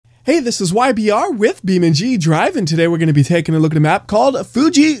Hey, this is WhyBeAre with BeamNG.drive, and today we're going to be taking a look at a map called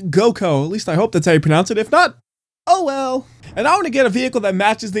Fujigoko. At least I hope that's how you pronounce it. If not, oh well. And I want to get a vehicle that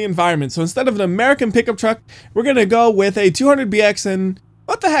matches the environment. So instead of an American pickup truck, we're going to go with a 200BX, and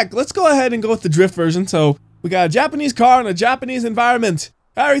what the heck, let's go ahead and go with the drift version. So we got a Japanese car and a Japanese environment.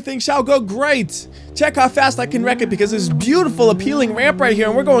 Everything shall go great. Check how fast I can wreck it, because there's beautiful, appealing ramp right here,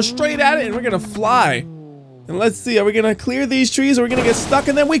 and we're going straight at it, and we're going to fly. And let's see, are we going to clear these trees, or are we going to get stuck?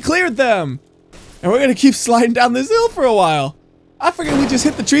 And then we cleared them. And we're going to keep sliding down this hill for a while. I figured we'd just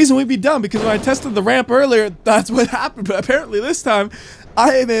hit the trees and we'd be done, because when I tested the ramp earlier, that's what happened. But apparently this time,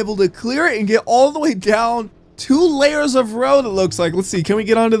 I am able to clear it and get all the way down 2 layers of road, it looks like. Let's see, can we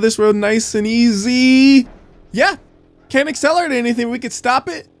get onto this road nice and easy? Yeah, can't accelerate anything. We could stop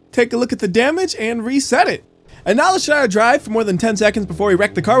it, take a look at the damage, and reset it. And now let's try our drive for more than 10 seconds before we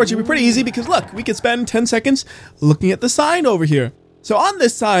wreck the car, which should be pretty easy because look, we could spend 10 seconds looking at the sign over here. So on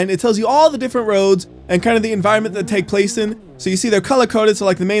this sign, it tells you all the different roads and kind of the environment that take place in. So you see they're color coded, so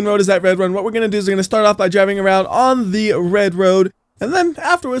like the main road is that red one. What we're going to do is we're going to start off by driving around on the red road, and then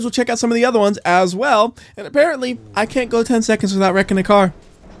afterwards we'll check out some of the other ones as well. And apparently, I can't go 10 seconds without wrecking a car.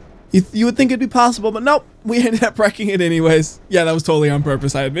 You would think it'd be possible, but nope, we ended up wrecking it anyways. Yeah, that was totally on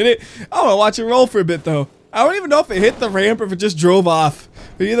purpose, I admit it. I want to watch it roll for a bit though. I don't even know if it hit the ramp or if it just drove off.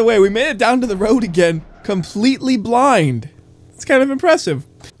 But either way, we made it down to the road again, completely blind. It's kind of impressive.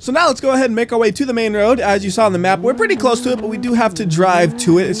 So now let's go ahead and make our way to the main road. As you saw on the map, we're pretty close to it, but we do have to drive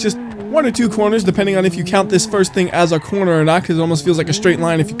to it. It's just 1 or 2 corners, depending on if you count this first thing as a corner or not, because it almost feels like a straight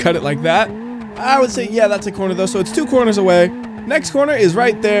line if you cut it like that. I would say, yeah, that's a corner though, so it's 2 corners away. Next corner is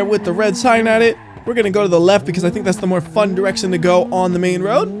right there with the red sign at it. We're gonna go to the left because I think that's the more fun direction to go on the main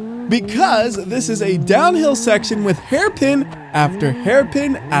road, because this is a downhill section with hairpin after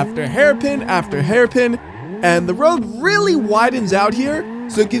hairpin after hairpin after hairpin, and the road really widens out here,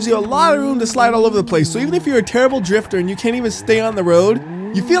 so it gives you a lot of room to slide all over the place. So even if you're a terrible drifter and you can't even stay on the road,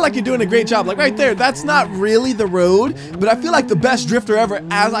 you feel like you're doing a great job. Like right there, that's not really the road, but I feel like the best drifter ever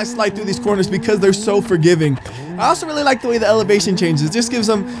as I slide through these corners because they're so forgiving. I also really like the way the elevation changes. It just gives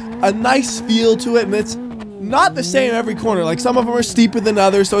them a nice feel to it, and it's not the same every corner. Like some of them are steeper than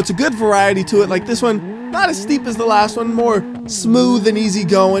others, so it's a good variety to it. Like this one, not as steep as the last one, more smooth and easy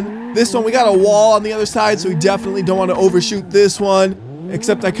going. This one, we got a wall on the other side, so we definitely don't want to overshoot this one.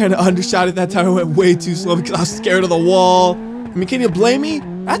 Except I kind of undershot it that time. I went way too slow because I was scared of the wall. I mean, can you blame me?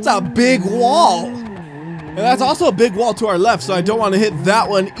 That's a big wall. And that's also a big wall to our left, so I don't want to hit that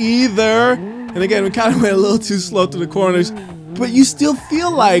one either. And again, we kind of went a little too slow through the corners. But you still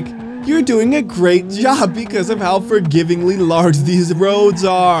feel like you're doing a great job because of how forgivingly large these roads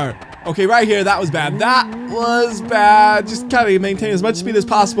are. Okay, right here, that was bad. That was bad. Just kind of maintain as much speed as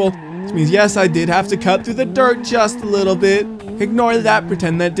possible. Which means, yes, I did have to cut through the dirt just a little bit. Ignore that,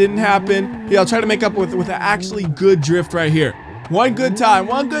 pretend that didn't happen. Yeah, I'll try to make up with an actually good drift right here. One good time.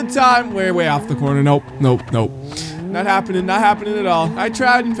 We're way off the corner. Nope. Not happening at all. I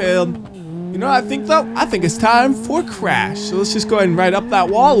tried and failed. You know what I think though? I think it's time for crash. So let's just go ahead and ride up that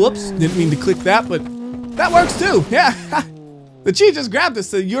wall. Whoops, didn't mean to click that, but that works too. Yeah, the Chief just grabbed us,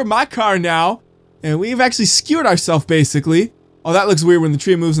 so you're my car now. And we've actually skewered ourselves basically. Oh, that looks weird when the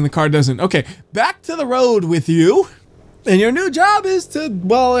tree moves and the car doesn't. Okay, back to the road with you. And your new job is to,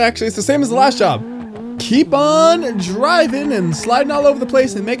 well, actually it's the same as the last job. Keep on driving and sliding all over the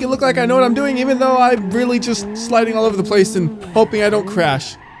place and make it look like I know what I'm doing, even though I'm really just sliding all over the place and hoping I don't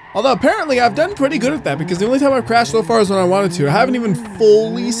crash. Although apparently I've done pretty good at that, because the only time I've crashed so far is when I wanted to. I haven't even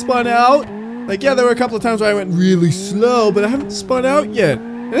fully spun out. Like, yeah, there were a couple of times where I went really slow, but I haven't spun out yet.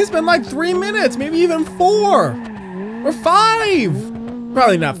 And it's been like 3 minutes, maybe even 4 or 5.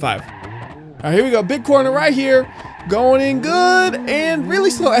 Probably not 5. All right, here we go. Big corner right here. Going in good and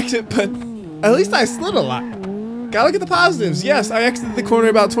really slow exit, but at least I slid a lot. Gotta look at the positives. Yes, I exited the corner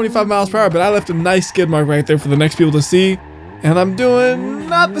about 25 miles per hour, but I left a nice skid mark right there for the next people to see. And I'm doing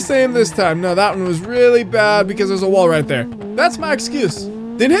not the same this time. No, that one was really bad because there's a wall right there. That's my excuse.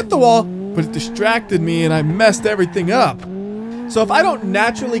 Didn't hit the wall, but it distracted me and I messed everything up. So if I don't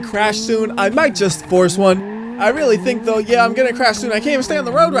naturally crash soon, I might just force one. I really think though, yeah, I'm gonna crash soon. I can't even stay on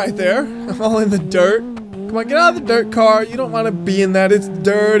the road right there. I'm all in the dirt. Come on, get out of the dirt car. You don't want to be in that. It's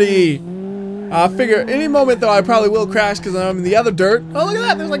dirty. I figure any moment though, I probably will crash because I'm in the other dirt. Oh, look at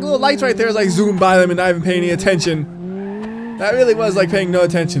that. There's like little lights right there as I zoom by them and not even pay any attention. That really was like paying no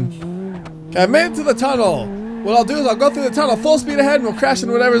attention. Okay, I've made it to the tunnel. What I'll do is I'll go through the tunnel full speed ahead and we'll crash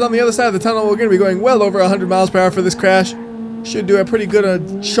into whatever's on the other side of the tunnel. We're going to be going well over 100 miles per hour for this crash. Should do a pretty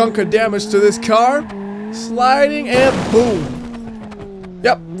good chunk of damage to this car. Sliding and boom.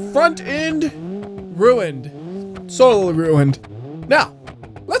 Yep, front end ruined. Totally ruined. Now,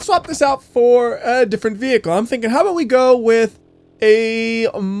 let's swap this out for a different vehicle. I'm thinking, how about we go with a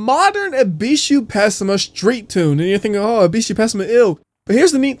modern Ibishu Pessima street tune? And you're thinking, oh, Ibishu Pessima, ew. But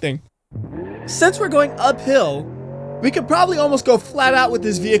here's the neat thing. Since we're going uphill, we could probably almost go flat out with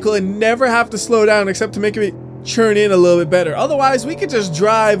this vehicle and never have to slow down except to make it churn in a little bit better. Otherwise, we could just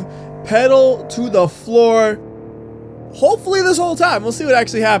drive pedal to the floor, hopefully this whole time. We'll see what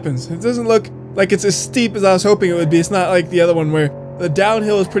actually happens. It doesn't look like it's as steep as I was hoping it would be. It's not like the other one where the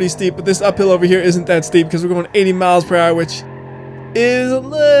downhill is pretty steep, but this uphill over here isn't that steep because we're going 80 miles per hour, which is a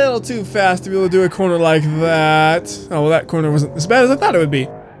little too fast to be able to do a corner like that. Oh, well, that corner wasn't as bad as I thought it would be.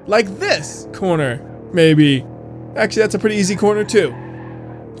 Like this corner, maybe. Actually, that's a pretty easy corner too,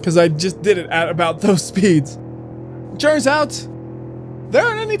 because I just did it at about those speeds. Turns out, there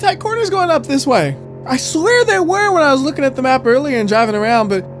aren't any tight corners going up this way. I swear there were when I was looking at the map earlier and driving around,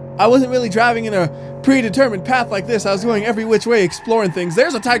 but I wasn't really driving in a predetermined path like this. I was going every which way, exploring things.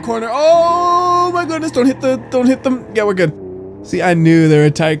 There's a tight corner. Oh my goodness, don't hit them. Yeah, we're good. See, I knew there were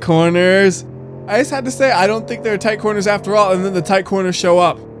tight corners. I just had to say, I don't think there are tight corners after all, and then the tight corners show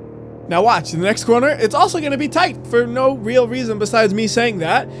up. Now watch, in the next corner, it's also going to be tight for no real reason besides me saying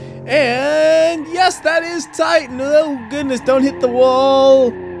that. And yes, that is tight. No goodness, don't hit the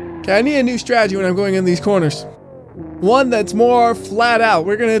wall. Okay, I need a new strategy when I'm going in these corners. One that's more flat out.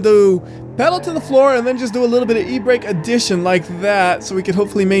 We're going to do pedal to the floor and then just do a little bit of e-brake addition like that so we could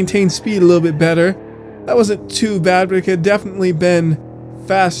hopefully maintain speed a little bit better. That wasn't too bad, but it could definitely been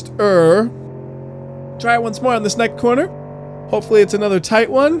faster. Try it once more on this next corner. Hopefully it's another tight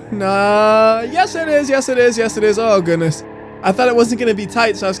one. Nah, yes it is, yes it is, yes it is. Oh goodness. I thought it wasn't going to be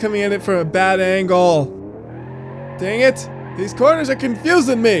tight, so I was coming at it from a bad angle. Dang it. These corners are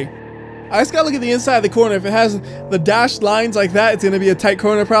confusing me. I just gotta look at the inside of the corner. If it has the dashed lines like that, it's going to be a tight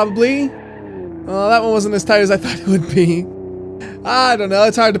corner probably. Oh, that one wasn't as tight as I thought it would be. I don't know.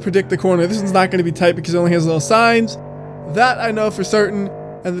 It's hard to predict the corner. This one's not going to be tight because it only has little signs. That I know for certain.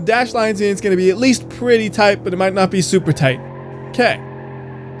 And the dashed lines mean it's going to be at least pretty tight, but it might not be super tight. Okay.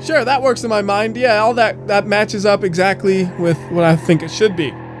 Sure, that works in my mind. Yeah, all that matches up exactly with what I think it should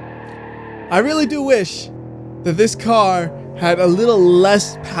be. I really do wish that this car had a little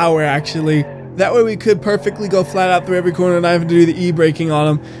less power, actually. That way we could perfectly go flat out through every corner and not have to do the e-braking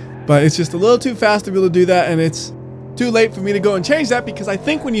on them. But it's just a little too fast to be able to do that, and it's too late for me to go and change that because I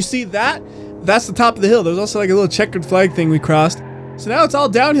think when you see that, that's the top of the hill. There's also like a little checkered flag thing we crossed. So now it's all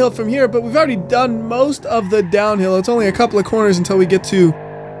downhill from here, but we've already done most of the downhill. It's only a couple of corners until we get to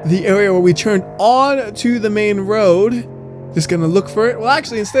the area where we turn on to the main road. Just gonna look for it. Well,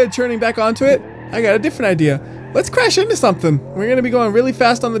 actually, instead of turning back onto it, I got a different idea. Let's crash into something. We're gonna be going really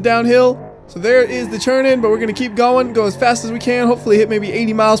fast on the downhill. So there is the turn in, but we're gonna keep going, go as fast as we can, hopefully hit maybe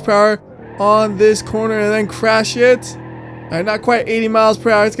 80 miles per hour on this corner and then crash it. All right, not quite 80 miles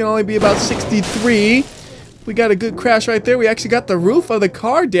per hour. It's gonna only be about 63. We got a good crash right there. We actually got the roof of the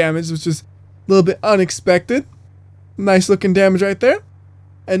car damaged, which is a little bit unexpected. Nice looking damage right there.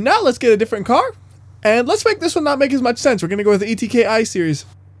 And now let's get a different car. And let's make this one not make as much sense. We're going to go with the ETK I series.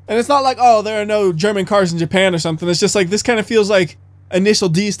 And it's not like, oh, there are no German cars in Japan or something. It's just like, this kind of feels like Initial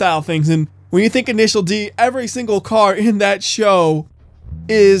D style things. And when you think Initial D, every single car in that show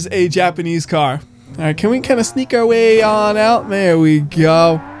is a Japanese car. All right, can we kind of sneak our way on out? There we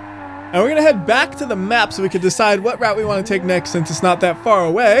go. And we're going to head back to the map so we can decide what route we want to take next since it's not that far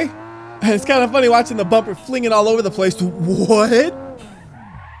away. And it's kind of funny watching the bumper flinging all over the place. What?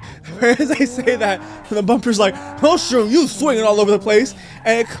 Whereas I say that, and the bumper's like, oh sure, you swinging all over the place,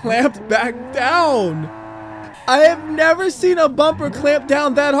 and it clamped back down. I have never seen a bumper clamp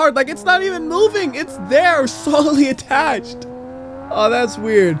down that hard. Like, it's not even moving. It's there, solidly attached. Oh, that's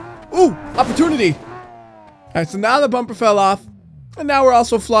weird. Ooh, opportunity. All right, so now the bumper fell off. And now we're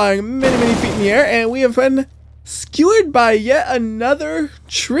also flying many, many feet in the air, and we have been skewered by yet another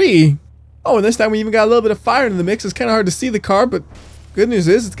tree. Oh, and this time we even got a little bit of fire in the mix. It's kind of hard to see the car, but good news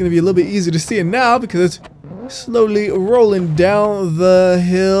is it's going to be a little bit easier to see it now because it's slowly rolling down the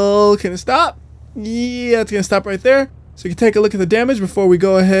hill. Can it stop? Yeah, it's going to stop right there. So you can take a look at the damage before we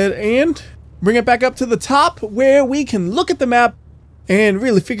go ahead and bring it back up to the top where we can look at the map and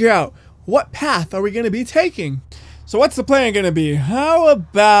really figure out what path are we going to be taking. So what's the plan going to be? How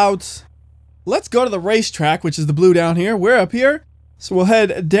about, let's go to the racetrack, which is the blue down here. We're up here. So we'll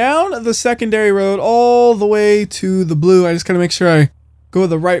head down the secondary road all the way to the blue. I just got to make sure I go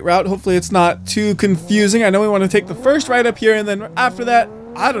the right route. Hopefully it's not too confusing. I know we want to take the first right up here, and then after that,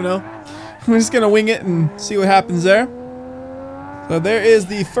 I don't know. I'm just going to wing it and see what happens there. So there is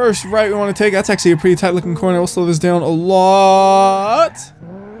the first right we want to take. That's actually a pretty tight looking corner. We'll slow this down a lot.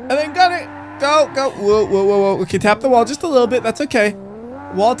 And then got it. Go, go. Whoa, whoa, whoa, whoa. Okay, tap the wall just a little bit. That's okay.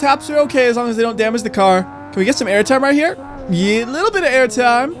 Wall taps are okay as long as they don't damage the car. Can we get some airtime right here? Yeah, a little bit of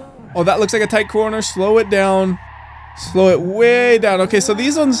airtime. Oh, that looks like a tight corner. Slow it down. Slow it way down. Okay, so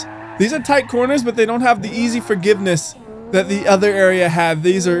these are tight corners, but they don't have the easy forgiveness that the other area had.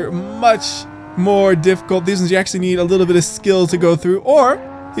 These are much more difficult. These ones you actually need a little bit of skill to go through, or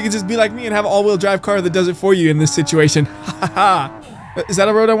you can just be like me and have an all-wheel drive car that does it for you in this situation. Is that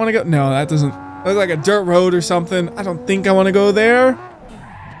a road I want to go? No, that doesn't look like a dirt road or something. I don't think I want to go there.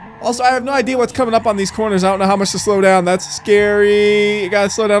 Also, I have no idea what's coming up on these corners. I don't know how much to slow down. That's scary. You gotta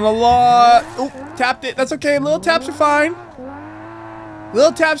slow down a lot. Oh, tapped it. That's okay. Little taps are fine.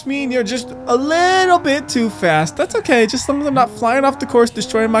 Little taps mean you're just a little bit too fast. That's okay. Just as long as I'm not flying off the course,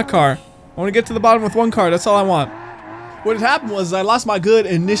 destroying my car. I want to get to the bottom with one car. That's all I want. What had happened was I lost my good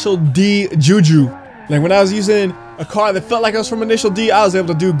initial D juju. Like when I was using a car that felt like I was from initial D, I was able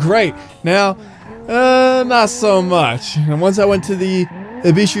to do great. Now, not so much. And once I went to the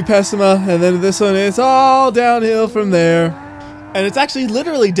Ibishi Pessima, and then this one, it's all downhill from there. And it's actually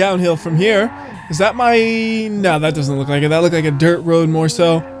literally downhill from here. Is that my... No, that doesn't look like it. That looked like a dirt road more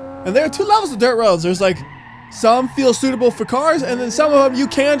so. And there are two levels of dirt roads. There's like, some feel suitable for cars, and then some of them you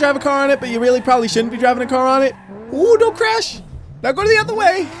can drive a car on it, but you really probably shouldn't be driving a car on it. Ooh, don't crash. Now go to the other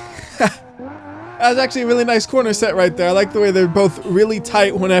way. That's actually a really nice corner set right there. I like the way they're both really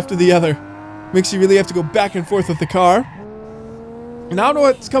tight one after the other. Makes you really have to go back and forth with the car. And I don't know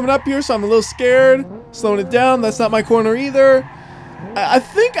what's coming up here, so I'm a little scared. Slowing it down. That's not my corner either. I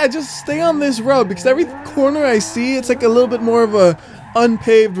think I just stay on this road because every corner I see, it's like a little bit more of a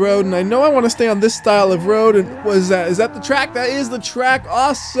unpaved road, and I know I want to stay on this style of road. And what is that? Is that the track? That is the track.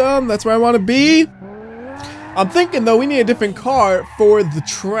 Awesome. That's where I want to be. I'm thinking, though, we need a different car for the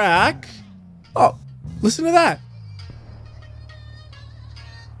track. Oh, listen to that.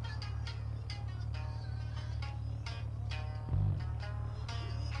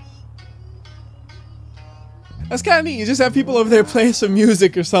 That's kind of neat. You just have people over there playing some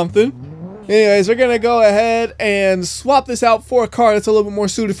music or something. Anyways, we're going to go ahead and swap this out for a car that's a little bit more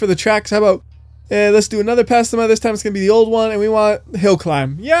suited for the tracks. How about, let's do another Pessima. This time it's going to be the old one, and we want hill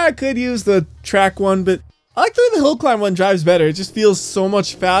climb. Yeah, I could use the track one, but I like the way the hill climb one drives better. It just feels so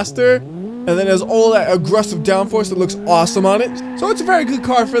much faster, and then there's all that aggressive downforce that looks awesome on it. So it's a very good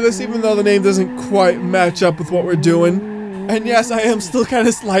car for this, even though the name doesn't quite match up with what we're doing. And yes, I am still kind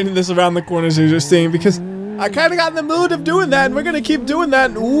of sliding this around the corners as you're seeing, because I kind of got in the mood of doing that, and we're going to keep doing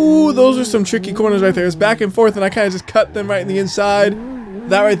that. Ooh, those are some tricky corners right there. It's back and forth, and I kind of just cut them right in the inside.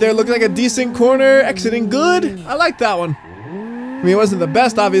 That right there looked like a decent corner, exiting good. I like that one. I mean, it wasn't the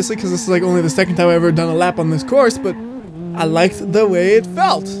best, obviously, because this is like only the second time I've ever done a lap on this course, but I liked the way it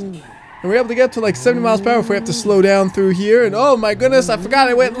felt. And we're able to get to like 70 miles per hour before we have to slow down through here. And oh my goodness, I forgot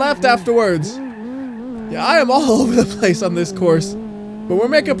I went left afterwards. Yeah, I am all over the place on this course. But we're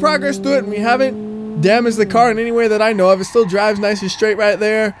making progress through it, and we haven't damaged the car in any way that I know of. It still drives nice and straight right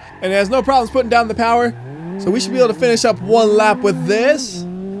there, and it has no problems putting down the power. So we should be able to finish up one lap with this.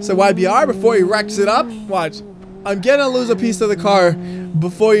 So WhyBeAre, before he wrecks it up, watch. I'm gonna lose a piece of the car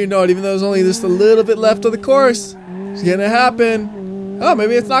before you know it, even though there's only just a little bit left of the course. It's gonna happen. Oh,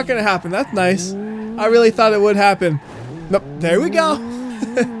 maybe it's not gonna happen. That's nice. I really thought it would happen. Nope, there we go.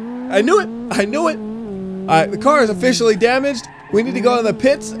 I knew it. I knew it. Alright, the car is officially damaged. We need to go in the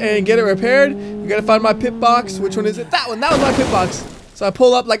pits and get it repaired. We gotta find my pit box. Which one is it? That one. That was my pit box. So I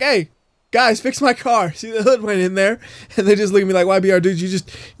pull up like, hey, guys, fix my car. See, the hood went in there, and they just look at me like, WhyBeAre, dude,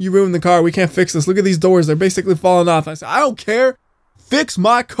 you ruined the car. We can't fix this. Look at these doors. They're basically falling off. I said, I don't care. Fix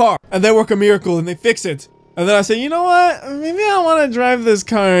my car. And they work a miracle, and they fix it. And then I say, you know what? Maybe I don't want to drive this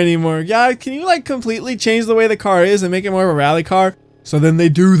car anymore. Yeah, can you like completely change the way the car is and make it more of a rally car? So then they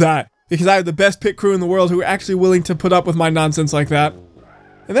do that. Because I have the best pit crew in the world who are actually willing to put up with my nonsense like that.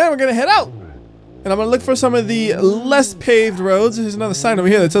 And then we're going to head out. And I'm going to look for some of the less paved roads. There's another sign over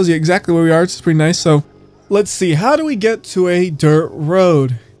here that tells you exactly where we are. It's pretty nice. So let's see. How do we get to a dirt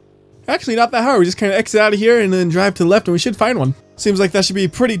road? Actually, not that hard. We just kind of exit out of here and then drive to the left, and we should find one. Seems like that should be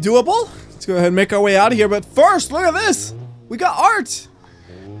pretty doable. Let's go ahead and make our way out of here. But first, look at this. We got art.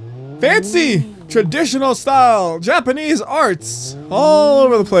 Fancy. Traditional style. Japanese arts. All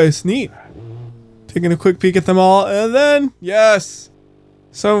over the place. Neat. Taking a quick peek at them all. And then, yes.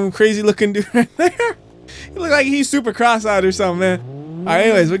 Some crazy looking dude right there. He look like he's super cross-eyed or something, man. Alright,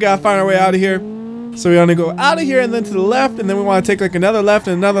 anyways, we gotta find our way out of here. So we want to go out of here and then to the left, and then we want to take like another left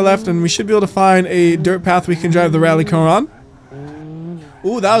and another left, and we should be able to find a dirt path we can drive the rally car on.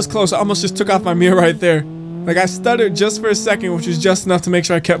 Ooh, that was close. I almost just took off my mirror right there. Like, I stuttered just for a second, which was just enough to make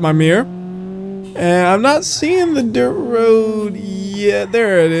sure I kept my mirror. And I'm not seeing the dirt road yet.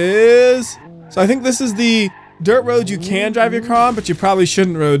 There it is. So I think this is the dirt roads you can drive your car on, but you probably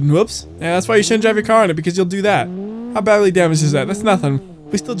shouldn't road. Whoops. Yeah, that's why you shouldn't drive your car on it, because you'll do that. How badly damaged is that? That's nothing.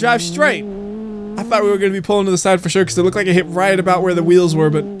 We still drive straight. I thought we were going to be pulling to the side for sure, because it looked like it hit right about where the wheels were,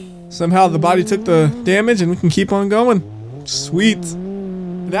 but somehow the body took the damage and we can keep on going. Sweet.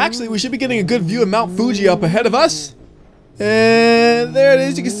 And actually, we should be getting a good view of Mount Fuji up ahead of us. And there it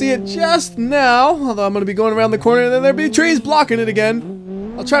is. You can see it just now, although I'm going to be going around the corner and then there'll be trees blocking it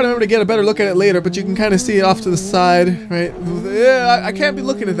again. I'll try to remember to get a better look at it later, but you can kind of see it off to the side, right? Yeah, I can't be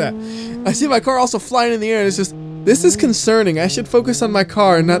looking at that. I see my car also flying in the air, and it's just, this is concerning. I should focus on my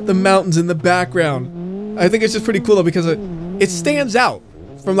car and not the mountains in the background. I think it's just pretty cool though, because it stands out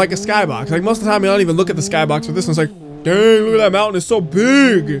from like a skybox. Like most of the time, I don't even look at the skybox, but this one's like, dang, look at that mountain, it's so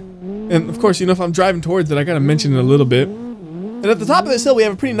big. And of course, you know, if I'm driving towards it, I gotta mention it a little bit. And at the top of this hill, we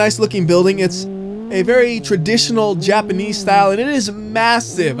have a pretty nice looking building. It's a very traditional Japanese style, and it is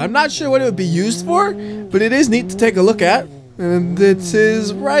massive. I'm not sure what it would be used for, but it is neat to take a look at. And it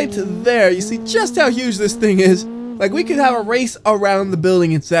is right there. You see just how huge this thing is. Like, we could have a race around the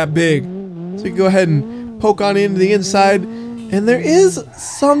building, it's that big. So you can go ahead and poke on into the inside. And there is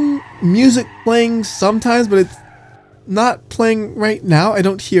some music playing sometimes, but it's not playing right now. I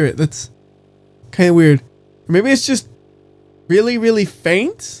don't hear it. That's kind of weird. Or maybe it's just really, really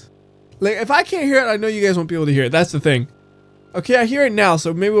faint. Like, if I can't hear it, I know you guys won't be able to hear it. That's the thing. Okay, I hear it now,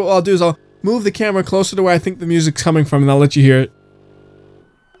 so maybe what I'll do is I'll move the camera closer to where I think the music's coming from, and I'll let you hear it.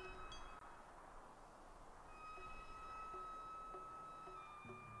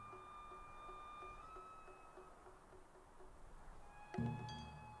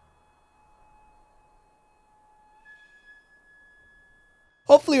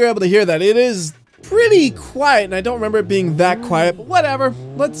 Hopefully you're able to hear that. It is pretty quiet, and I don't remember it being that quiet, but whatever.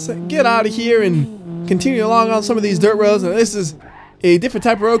 Let's get out of here and continue along on some of these dirt roads. And this is a different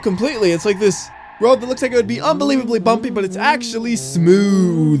type of road completely. It's like this road that looks like it would be unbelievably bumpy, but it's actually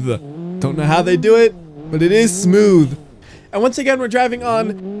smooth. Don't know how they do it, but it is smooth. And once again, we're driving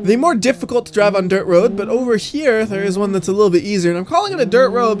on the more difficult to drive on dirt road, but over here, there is one that's a little bit easier. And I'm calling it a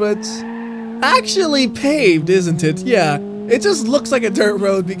dirt road, but it's actually paved, isn't it? Yeah. It just looks like a dirt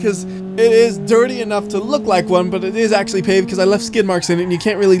road because it is dirty enough to look like one, but it is actually paved because I left skid marks in it, and you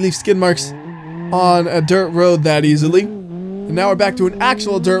can't really leave skid marks on a dirt road that easily. And now we're back to an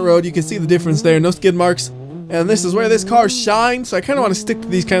actual dirt road. You can see the difference there, no skid marks. And this is where this car shines, so I kind of want to stick to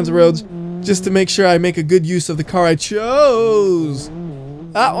these kinds of roads just to make sure I make a good use of the car I chose.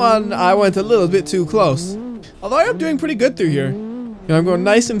 That one, I went a little bit too close. Although I am doing pretty good through here. You know, I'm going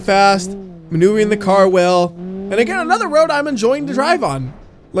nice and fast, maneuvering the car well. And again, another road I'm enjoying to drive on.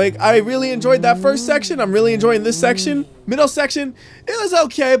 Like, I really enjoyed that first section. I'm really enjoying this section. Middle section, it was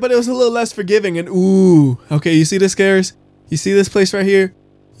okay, but it was a little less forgiving. And ooh, okay, you see this, Scares? You see this place right here?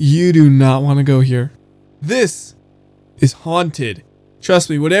 You do not want to go here. This is haunted. Trust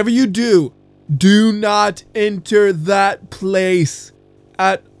me, whatever you do, do not enter that place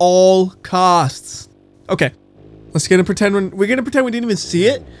at all costs. Okay, we're gonna pretend we didn't even see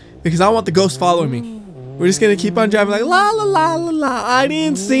it because I don't want the ghost following me. We're just gonna keep on driving like la la la la la. I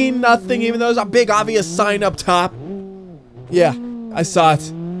didn't see nothing, even though there's a big obvious sign up top. Yeah, I saw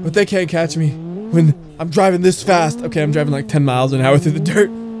it, but they can't catch me when I'm driving this fast. Okay, I'm driving like 10 miles an hour through the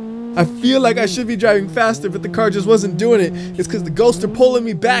dirt. I feel like I should be driving faster, but the car just wasn't doing it. It's because the ghosts are pulling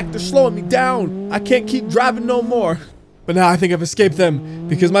me back. They're slowing me down. I can't keep driving no more. But now I think I've escaped them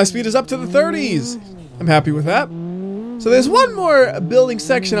because my speed is up to the 30s. I'm happy with that. So there's one more building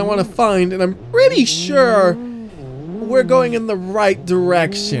section I want to find, and I'm pretty sure we're going in the right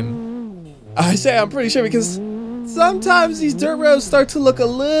direction. I say I'm pretty sure because sometimes these dirt roads start to look a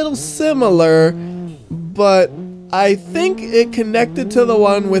little similar, but I think it connected to the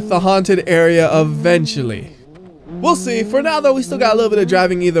one with the haunted area eventually. We'll see. For now, though, we still got a little bit of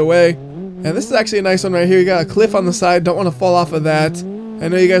driving either way. And this is actually a nice one right here. You got a cliff on the side. Don't want to fall off of that. I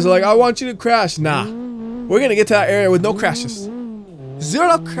know you guys are like, I want you to crash. Nah. We're going to get to that area with no crashes.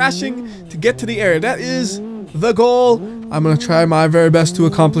 Zero crashing to get to the area. That is the goal. I'm going to try my very best to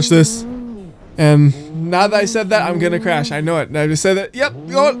accomplish this. And now that I said that, I'm going to crash. I know it. I just said that. Yep,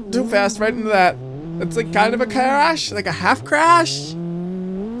 going too fast right into that. It's like kind of a crash, like a half crash.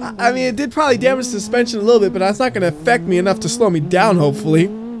 I mean, it did probably damage the suspension a little bit, but that's not going to affect me enough to slow me down, hopefully.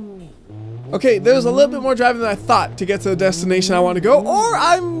 Okay, there's a little bit more driving than I thought to get to the destination I want to go, or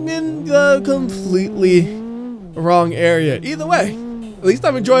I'm in the completely wrong area. Either way, at least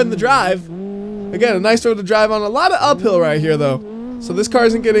I'm enjoying the drive. Again, a nice road to drive on. A lot of uphill right here, though. So this car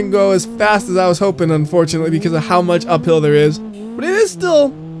isn't going to go as fast as I was hoping, unfortunately, because of how much uphill there is. But it is still,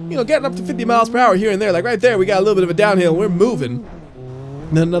 you know, getting up to 50 miles per hour here and there. Like right there, we got a little bit of a downhill. We're moving.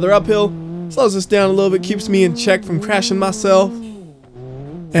 And then another uphill. Slows us down a little bit, keeps me in check from crashing myself.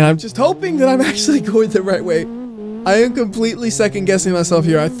 And I'm just hoping that I'm actually going the right way. I am completely second guessing myself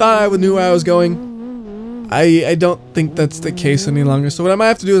here. I thought I knew where I was going. I don't think that's the case any longer. So what I might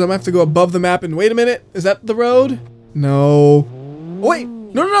have to do is I might have to go above the map and wait a minute. Is that the road? No. Oh, wait.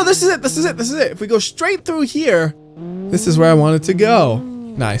 No, this is it. This is it. If we go straight through here, this is where I wanted to go.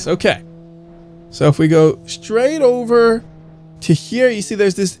 Nice. Okay. So if we go straight over to here, you see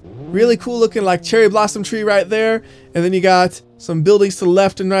there's this really cool looking like cherry blossom tree right there. And then you got some buildings to the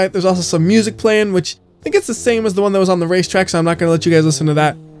left and right. There's also some music playing, which I think it's the same as the one that was on the racetrack. So I'm not going to let you guys listen to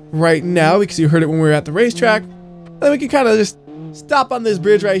that right now because you heard it when we were at the racetrack. And then we can kind of just stop on this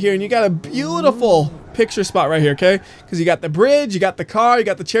bridge right here. And you got a beautiful picture spot right here, okay? Because you got the bridge, you got the car, you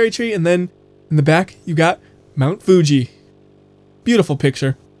got the cherry tree. And then in the back, you got Mount Fuji. Beautiful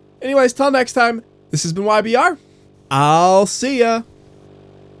picture. Anyways, till next time, this has been WhyBeAre. I'll see ya.